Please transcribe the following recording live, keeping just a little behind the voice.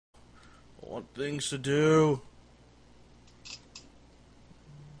want things to do.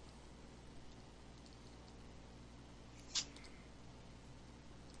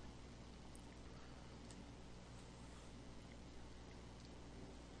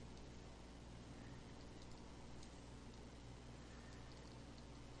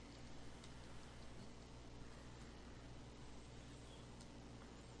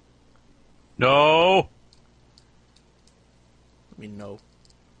 No! I mean, no.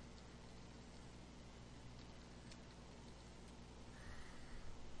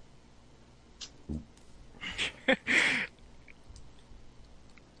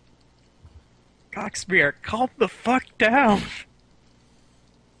 Coxbeer, calm the fuck down.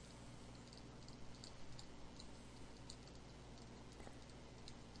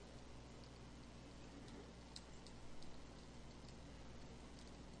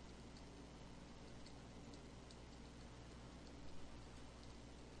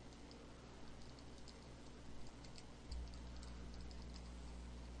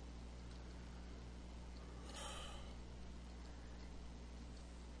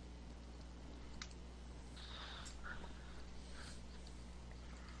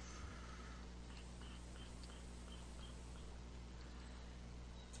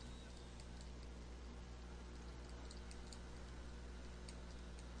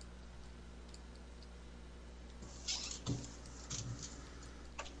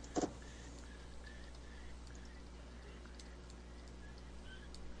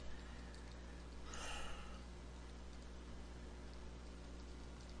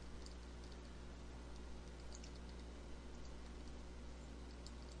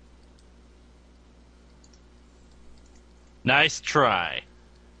 Nice try.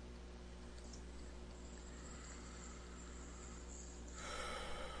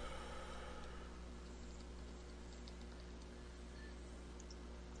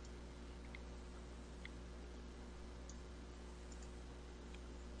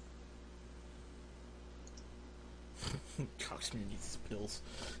 Coxman needs pills.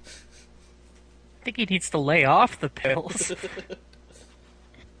 I think he needs to lay off the pills.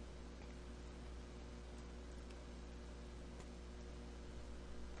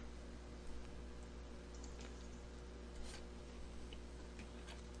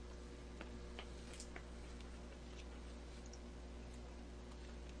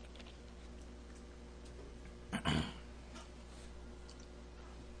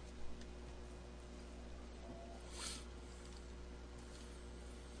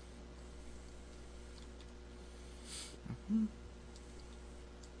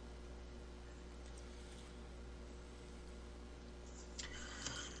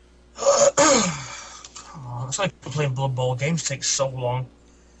 Oh, it's like playing Blood Bowl games takes so long.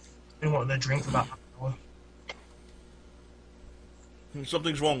 I didn't want to drink for about an hour.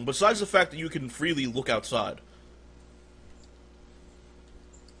 Something's wrong. Besides the fact that you can freely look outside.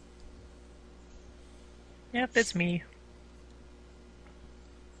 Yep, it's me.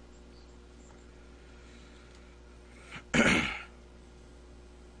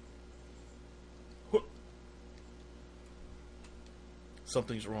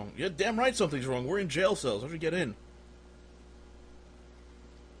 Something's wrong. Yeah, damn right something's wrong. We're in jail cells. How'd we get in?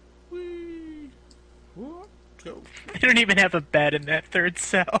 Whee! What? Go. They don't even have a bed in that third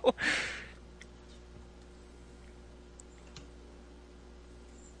cell.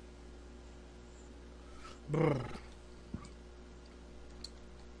 Brrr.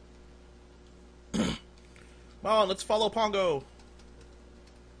 Come on, let's follow Pongo.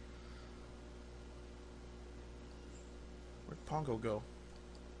 Where'd Pongo go?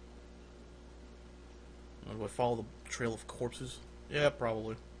 Do I follow the trail of corpses? Yeah,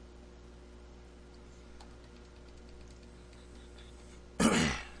 probably.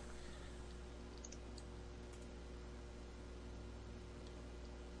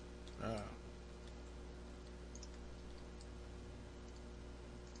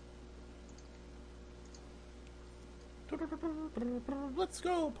 Let's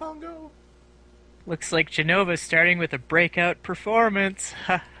go, Pongo. Looks like Genova's starting with a breakout performance.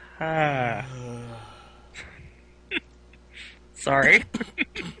 Ha ha. Sorry.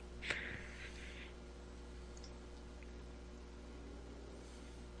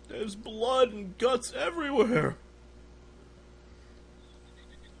 There's blood and guts everywhere.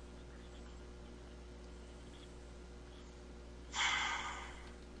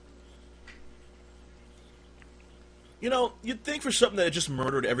 You know, you'd think for something that had just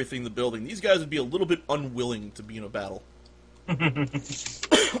murdered everything in the building, these guys would be a little bit unwilling to be in a battle.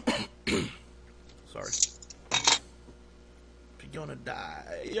 Sorry. You're gonna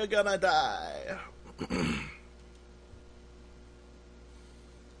die. You're gonna die.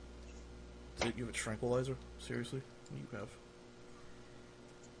 You have a tranquilizer? Seriously? What do you have?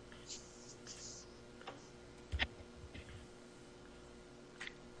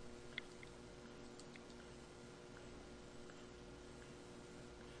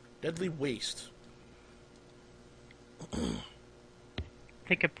 Deadly waste. I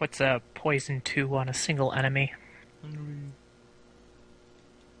think it puts a poison 2 on a single enemy.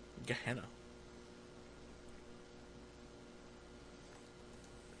 Gehenna.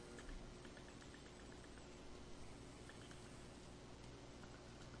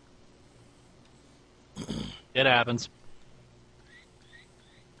 It happens.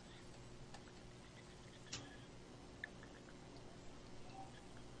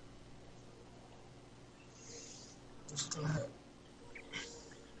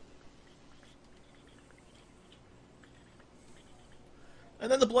 And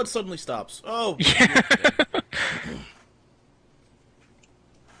then the blood suddenly stops. Oh! Yeah.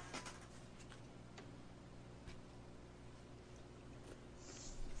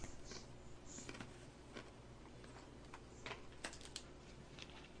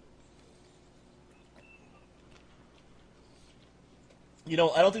 You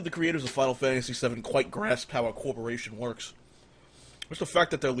know, I don't think the creators of Final Fantasy VII quite grasp how a corporation works. Just the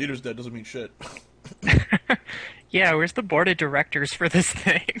fact that their leader's dead doesn't mean shit. Yeah, where's the board of directors for this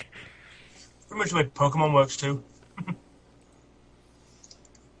thing? Pretty much the way Pokemon works too.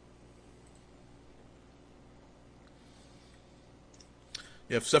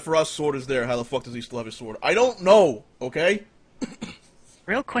 Yeah, if Sephiroth's sword is there, how the fuck does he still have his sword? I don't know, okay?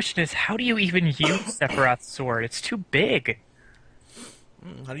 Real question is, how do you even use Sephiroth's sword? It's too big.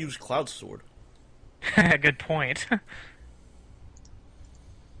 How do you use Cloud's sword? Good point.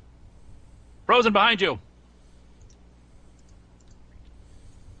 Frozen behind you.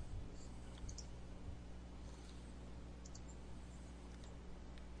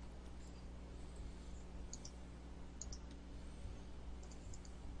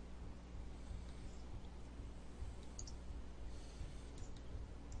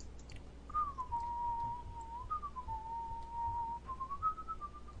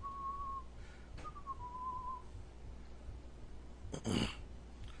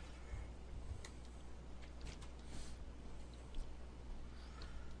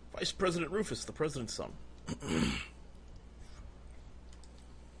 Vice President Rufus, the president's son. I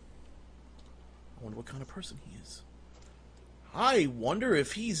wonder what kind of person he is. I wonder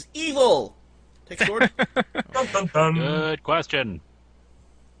if he's evil! Take sword. Dun, dun, dun. Good question.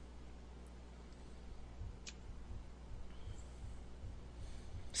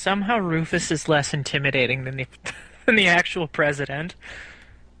 Somehow Rufus is less intimidating than than the actual president.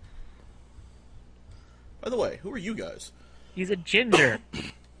 By the way, who are you guys? He's a ginger.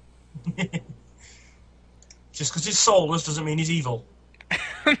 Just because he's soulless doesn't mean he's evil.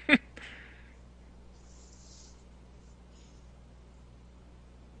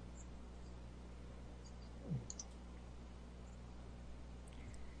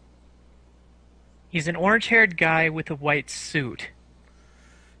 He's an orange-haired guy with a white suit.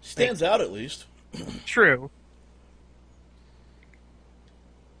 Stands out at least. True.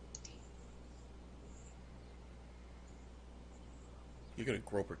 You're gonna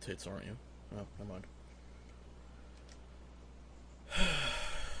grope her tits, aren't you? Oh, never mind.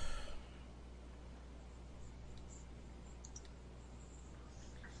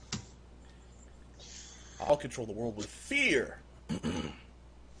 I'll control the world with fear.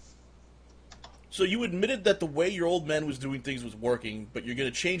 So you admitted that the way your old man was doing things was working, but you're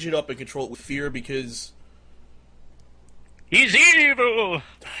gonna change it up and control it with fear because... He's evil!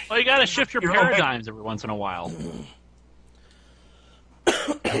 Well, you gotta shift your You're paradigms every once in a while.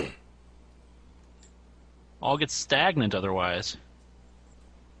 All gets stagnant otherwise.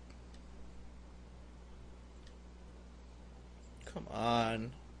 Come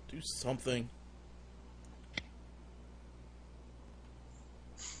on. Do something.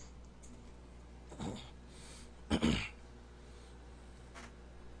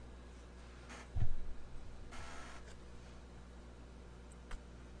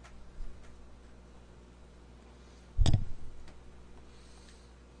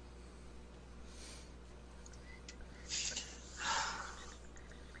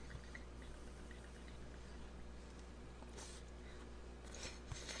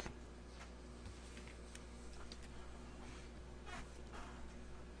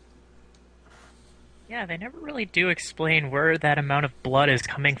 Yeah, they never really do explain where that amount of blood is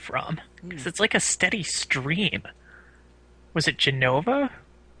coming from. Because it's like a steady stream. Was it Genova?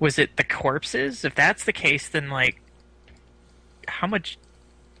 Was it the corpses? If that's the case, then, like... How much...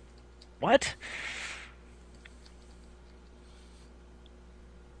 What?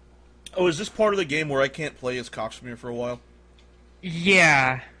 Oh, is this part of the game where I can't play as Cocksmear for a while?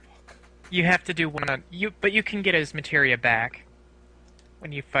 Yeah. You have to do one on... But you can get his materia back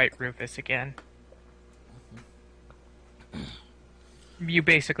when you fight Rufus again. You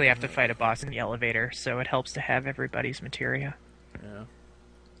basically have to fight a boss in the elevator, so it helps to have everybody's materia. Yeah.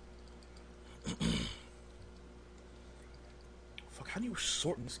 Fuck, how do you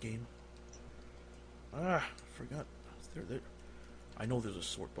sort in this game? Ah, I forgot. There. I know there's a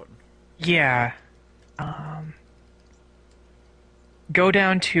sort button. Yeah. Go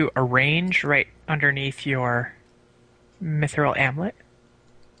down to Arrange right underneath your Mithril Amulet.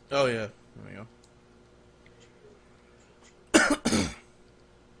 Oh, yeah. There we go.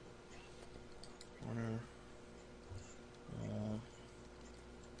 Corner. All.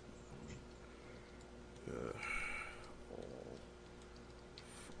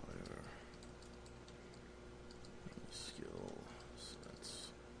 Fire. Skill. Sets.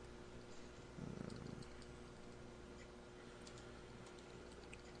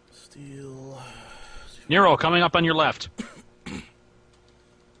 Steel. Nero, coming up on your left.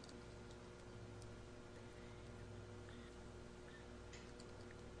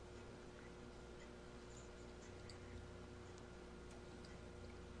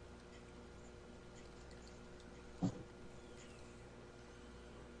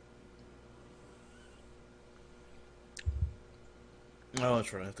 Oh,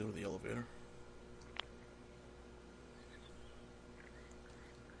 that's right. I have to go to the elevator.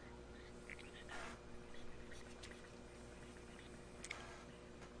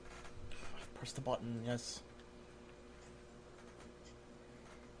 Press the button, yes.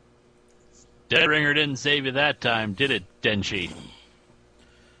 Dead Ringer didn't save you that time, did it, Denshi?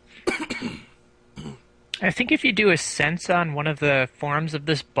 I think if you do a sense on one of the forms of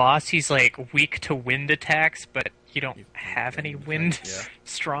this boss, he's like weak to wind attacks, but you don't have any wind Yeah.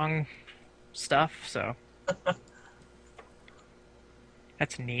 strong stuff, so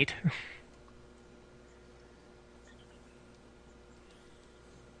that's neat.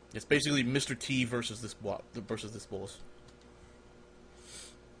 It's basically Mr. T versus this boss.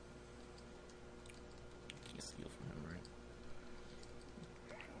 Can't steal from him, right?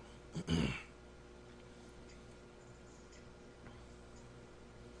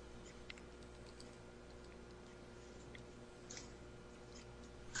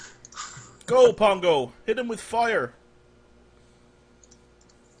 Go, Pongo! Hit him with fire!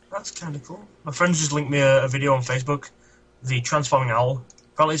 That's kind of cool. My friends just linked me a video on Facebook. The transforming owl.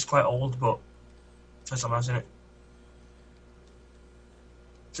 Probably it's quite old, but first time I've seen it.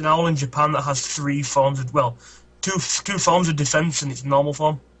 It's an owl in Japan that has three forms of, well, two forms of defense in its normal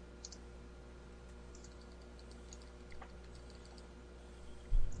form.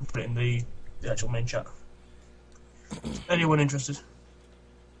 I'll put it in the actual main chat. Anyone interested?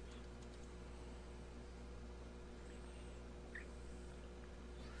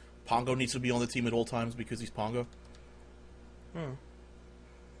 Pongo needs to be on the team at all times because he's Pongo. Hmm.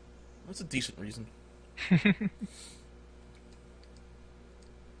 That's a decent reason.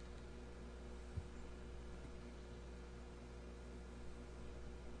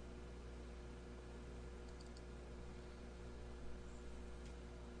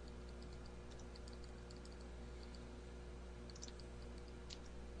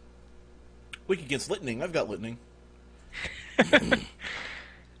 Weak against Lightning. I've got Lightning.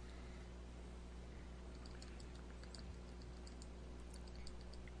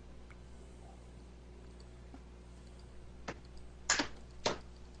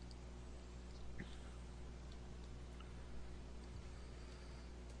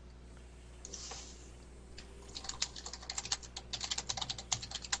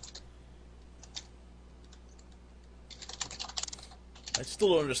 I still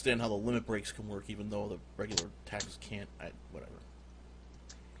don't understand how the limit breaks can work, even though the regular attacks can't. Whatever.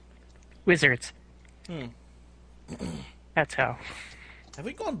 Wizards. That's how. Have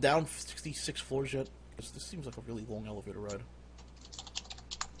we gone down 66 floors yet? Because this seems like a really long elevator ride.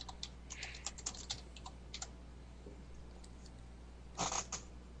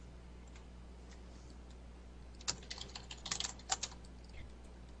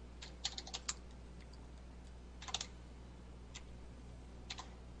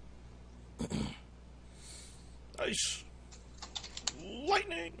 Nice.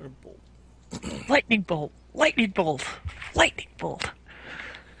 Lightning or bolt. Lightning bolt! Lightning bolt! Lightning bolt!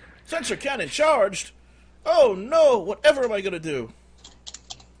 Sensor cannon charged. Oh no! Whatever am I gonna do?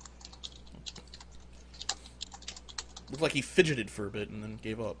 Looked like he fidgeted for a bit and then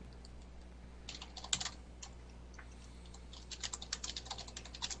gave up.